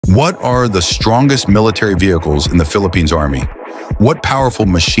What are the strongest military vehicles in the Philippines Army? What powerful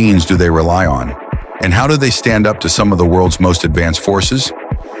machines do they rely on? And how do they stand up to some of the world's most advanced forces?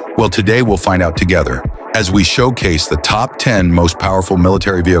 Well, today we'll find out together as we showcase the top 10 most powerful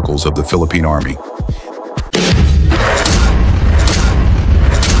military vehicles of the Philippine Army.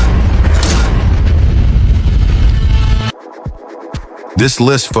 This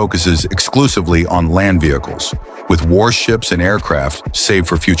list focuses exclusively on land vehicles, with warships and aircraft saved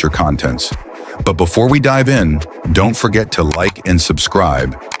for future contents. But before we dive in, don't forget to like and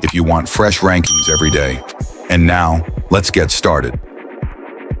subscribe if you want fresh rankings every day. And now, let's get started.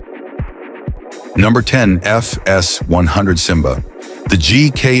 Number 10, FS100 Simba. The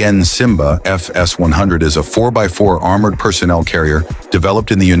GKN Simba FS100 is a 4x4 armored personnel carrier developed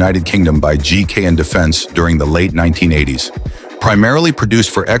in the United Kingdom by GKN Defense during the late 1980s. Primarily produced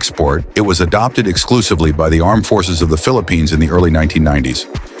for export, it was adopted exclusively by the Armed Forces of the Philippines in the early 1990s,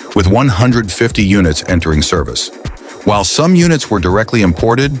 with 150 units entering service. While some units were directly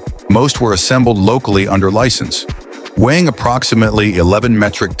imported, most were assembled locally under license. Weighing approximately 11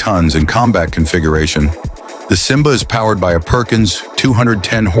 metric tons in combat configuration, the Simba is powered by a Perkins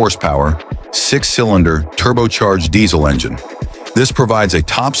 210 horsepower, 6-cylinder turbocharged diesel engine. This provides a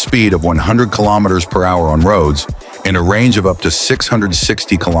top speed of 100 kilometers per hour on roads and a range of up to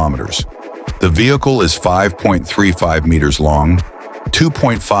 660 kilometers. The vehicle is 5.35 meters long,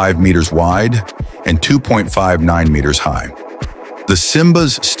 2.5 meters wide, and 2.59 meters high. The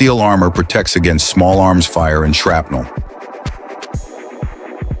Simba's steel armor protects against small arms fire and shrapnel.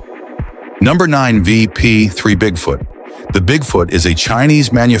 Number 9, VP3 Bigfoot. The Bigfoot is a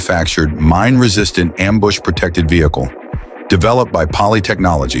Chinese-manufactured, mine-resistant, ambush-protected vehicle, developed by Poly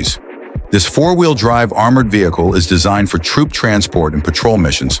Technologies. This four-wheel drive armored vehicle is designed for troop transport and patrol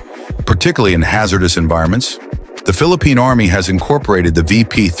missions, particularly in hazardous environments. The Philippine Army has incorporated the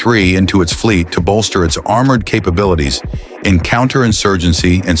VP3 into its fleet to bolster its armored capabilities in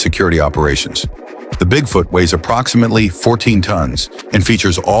counterinsurgency and security operations. The Bigfoot weighs approximately 14 tons and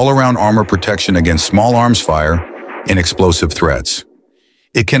features all-around armor protection against small arms fire and explosive threats.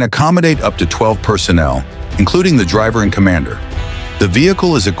 It can accommodate up to 12 personnel, including the driver and commander. The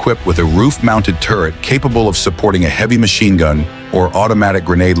vehicle is equipped with a roof-mounted turret capable of supporting a heavy machine gun or automatic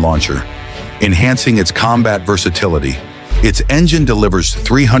grenade launcher, enhancing its combat versatility. Its engine delivers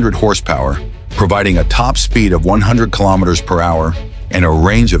 300 horsepower, providing a top speed of 100 kilometers per hour and a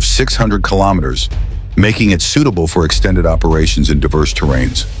range of 600 kilometers, making it suitable for extended operations in diverse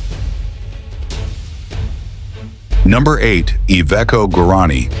terrains. Number 8, IVECO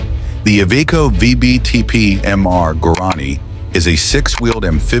Guarani. The IVECO VBTP-MR Guarani is a 6-wheeled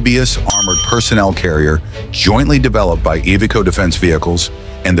amphibious armored personnel carrier jointly developed by IVECO Defense Vehicles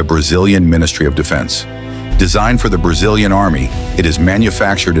and the Brazilian Ministry of Defense. Designed for the Brazilian Army, it is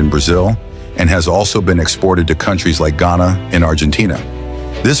manufactured in Brazil and has also been exported to countries like Ghana and Argentina.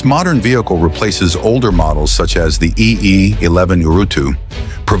 This modern vehicle replaces older models such as the EE-11 Urutu,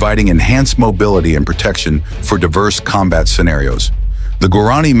 providing enhanced mobility and protection for diverse combat scenarios. The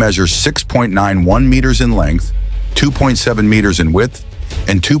Guarani measures 6.91 meters in length, 2.7 meters in width,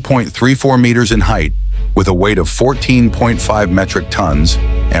 and 2.34 meters in height, with a weight of 14.5 metric tons,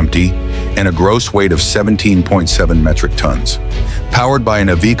 empty, and a gross weight of 17.7 metric tons. Powered by an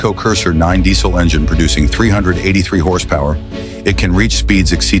IVECO Cursor 9 diesel engine producing 383 horsepower, it can reach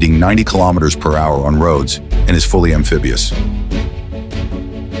speeds exceeding 90 kilometers per hour on roads and is fully amphibious.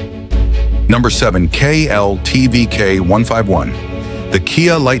 Number 7, KLTV K151. The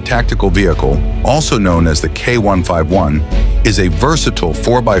Kia Light Tactical Vehicle, also known as the K151, is a versatile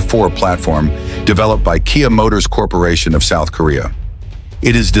 4x4 platform developed by Kia Motors Corporation of South Korea.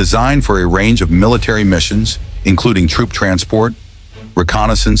 It is designed for a range of military missions, including troop transport,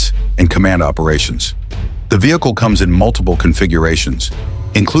 reconnaissance, and command operations. The vehicle comes in multiple configurations,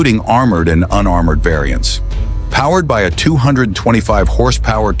 including armored and unarmored variants. Powered by a 225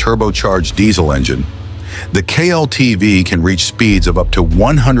 horsepower turbocharged diesel engine, the KLTV can reach speeds of up to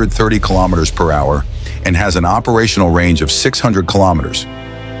 130 kilometers per hour and has an operational range of 600 kilometers.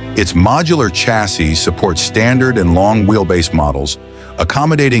 Its modular chassis supports standard and long wheelbase models,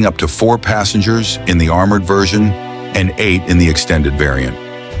 accommodating up to 4 passengers in the armored version and 8 in the extended variant.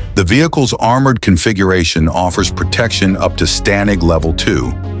 The vehicle's armored configuration offers protection up to STANAG Level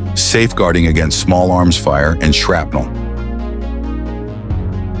 2, safeguarding against small arms fire and shrapnel.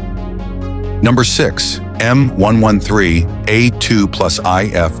 Number 6, M113A2 plus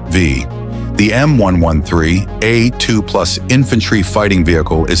IFV. The M113A2 plus infantry fighting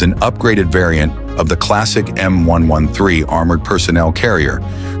vehicle is an upgraded variant of the classic M113 armored personnel carrier,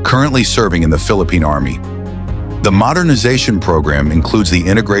 currently serving in the Philippine Army. The modernization program includes the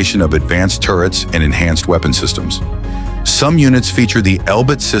integration of advanced turrets and enhanced weapon systems. Some units feature the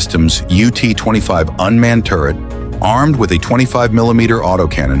Elbit Systems UT-25 unmanned turret, armed with a 25mm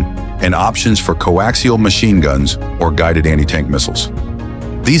autocannon and options for coaxial machine guns or guided anti-tank missiles.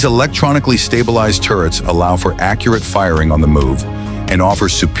 These electronically stabilized turrets allow for accurate firing on the move and offer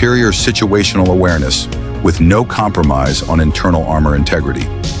superior situational awareness with no compromise on internal armor integrity.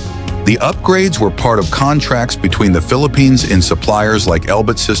 The upgrades were part of contracts between the Philippines and suppliers like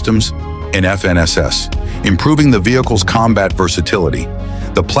Elbit Systems and FNSS, improving the vehicle's combat versatility.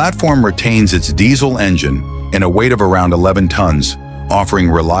 The platform retains its diesel engine and a weight of around 11 tons, offering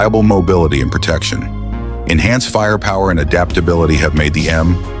reliable mobility and protection. Enhanced firepower and adaptability have made the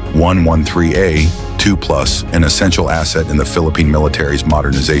M113A2+ an essential asset in the Philippine military's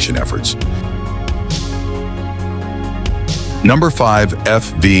modernization efforts. Number 5.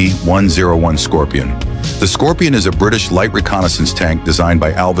 FV101 Scorpion. The Scorpion is a British light reconnaissance tank designed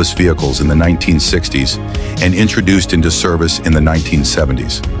by Alvis Vehicles in the 1960s and introduced into service in the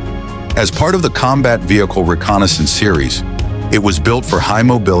 1970s. As part of the Combat Vehicle Reconnaissance series, it was built for high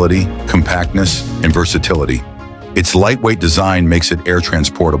mobility, compactness, and versatility. Its lightweight design makes it air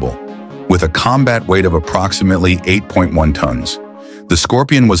transportable, with a combat weight of approximately 8.1 tons. The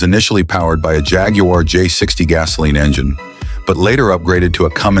Scorpion was initially powered by a Jaguar J60 gasoline engine, but later upgraded to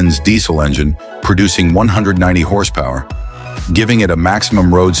a Cummins diesel engine, producing 190 horsepower, giving it a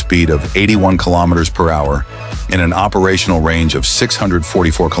maximum road speed of 81 kilometers per hour and an operational range of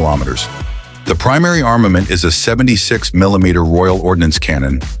 644 kilometers. The primary armament is a 76mm Royal Ordnance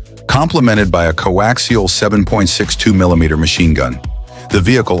Cannon, complemented by a coaxial 7.62mm machine gun. The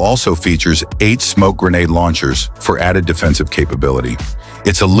vehicle also features 8 smoke grenade launchers for added defensive capability.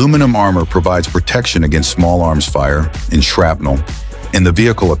 Its aluminum armor provides protection against small arms fire and shrapnel, and the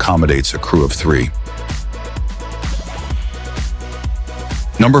vehicle accommodates a crew of 3.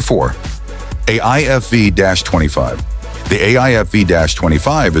 Number 4. AIFV-25. The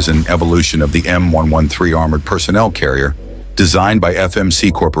AIFV-25 is an evolution of the M113 armored personnel carrier, designed by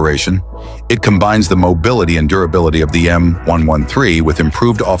FMC Corporation. It combines the mobility and durability of the M113 with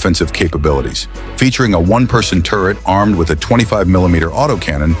improved offensive capabilities, featuring a one-person turret armed with a 25mm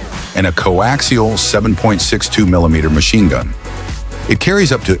autocannon and a coaxial 7.62mm machine gun. It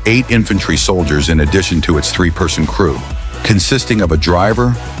carries up to 8 infantry soldiers in addition to its 3-person crew, consisting of a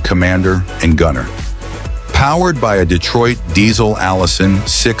driver, commander, and gunner. Powered by a Detroit diesel Allison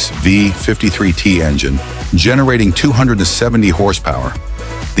 6V53T engine, generating 270 horsepower,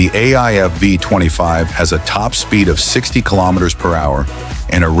 the AIFV-25 has a top speed of 60 kilometers per hour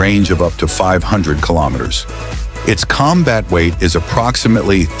and a range of up to 500 kilometers. Its combat weight is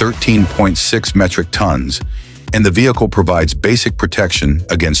approximately 13.6 metric tons, and the vehicle provides basic protection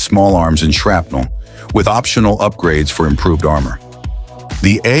against small arms and shrapnel, with optional upgrades for improved armor.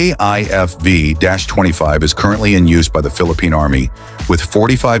 The AIFV-25 is currently in use by the Philippine Army, with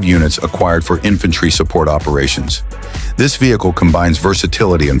 45 units acquired for infantry support operations. This vehicle combines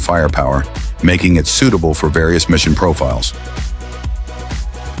versatility and firepower, making it suitable for various mission profiles.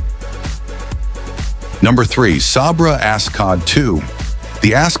 Number 3. Sabrah ASCOD II.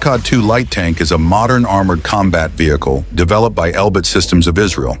 The ASCOD II light tank is a modern armored combat vehicle developed by Elbit Systems of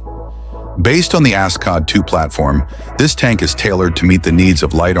Israel. Based on the ASCOD II platform, this tank is tailored to meet the needs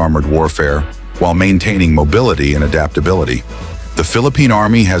of light armored warfare while maintaining mobility and adaptability. The Philippine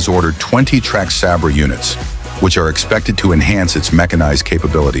Army has ordered 20 tracked Sabrah units, which are expected to enhance its mechanized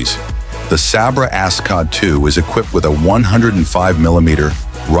capabilities. The Sabrah ASCOD II is equipped with a 105mm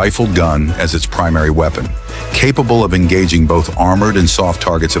rifled gun as its primary weapon, capable of engaging both armored and soft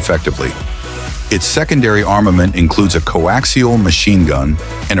targets effectively. Its secondary armament includes a coaxial machine gun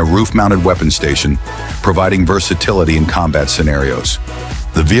and a roof-mounted weapon station, providing versatility in combat scenarios.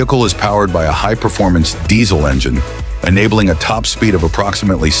 The vehicle is powered by a high-performance diesel engine, enabling a top speed of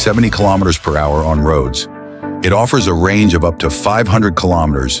approximately 70 kilometers per hour on roads. It offers a range of up to 500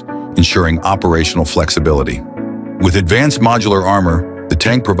 kilometers, ensuring operational flexibility. With advanced modular armor, the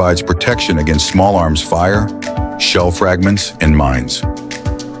tank provides protection against small arms fire, shell fragments, and mines.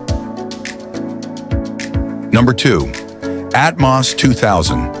 Number 2. ATMOS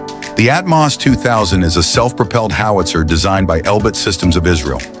 2000. The ATMOS 2000 is a self-propelled howitzer designed by Elbit Systems of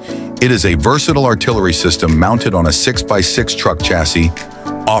Israel. It is a versatile artillery system mounted on a 6x6 truck chassis,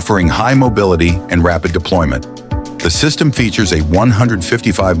 offering high mobility and rapid deployment. The system features a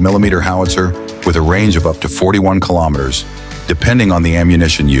 155mm howitzer with a range of up to 41 kilometers, depending on the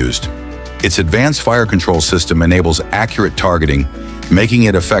ammunition used. Its advanced fire control system enables accurate targeting, making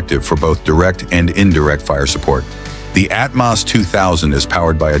it effective for both direct and indirect fire support. The ATMOS 2000 is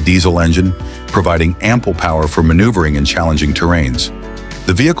powered by a diesel engine, providing ample power for maneuvering in challenging terrains.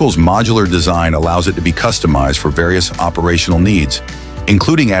 The vehicle's modular design allows it to be customized for various operational needs,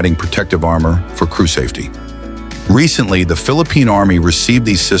 including adding protective armor for crew safety. Recently, the Philippine Army received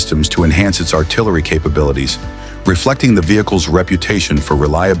these systems to enhance its artillery capabilities, reflecting the vehicle's reputation for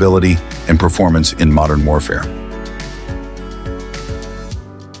reliability and performance in modern warfare.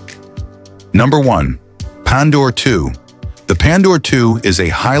 Number 1. Pandur II. The Pandur II is a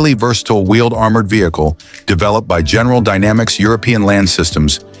highly versatile wheeled armored vehicle developed by General Dynamics European Land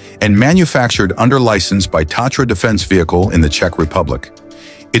Systems and manufactured under license by Tatra Defense Vehicle in the Czech Republic.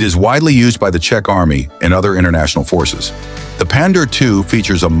 It is widely used by the Czech Army and other international forces. The Pandur II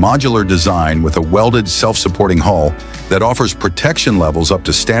features a modular design with a welded self-supporting hull that offers protection levels up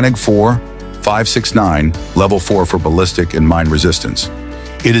to Stanag 4, 569, level 4 for ballistic and mine resistance.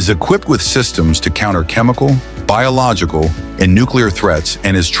 It is equipped with systems to counter chemical, biological, and nuclear threats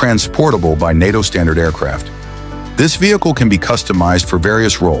and is transportable by NATO standard aircraft. This vehicle can be customized for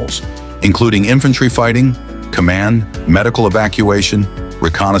various roles, including infantry fighting, command, medical evacuation,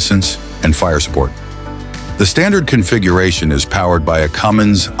 reconnaissance, and fire support. The standard configuration is powered by a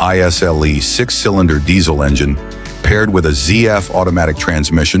Cummins ISLE 6-cylinder diesel engine paired with a ZF automatic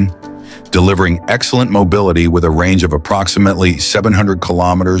transmission, delivering excellent mobility with a range of approximately 700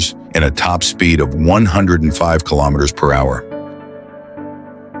 kilometers and a top speed of 105 kilometers per hour.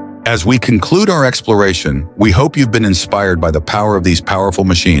 As we conclude our exploration, we hope you've been inspired by the power of these powerful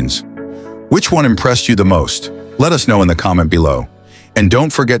machines. Which one impressed you the most? Let us know in the comment below. And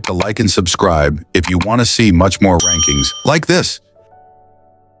don't forget to like and subscribe if you want to see much more rankings like this.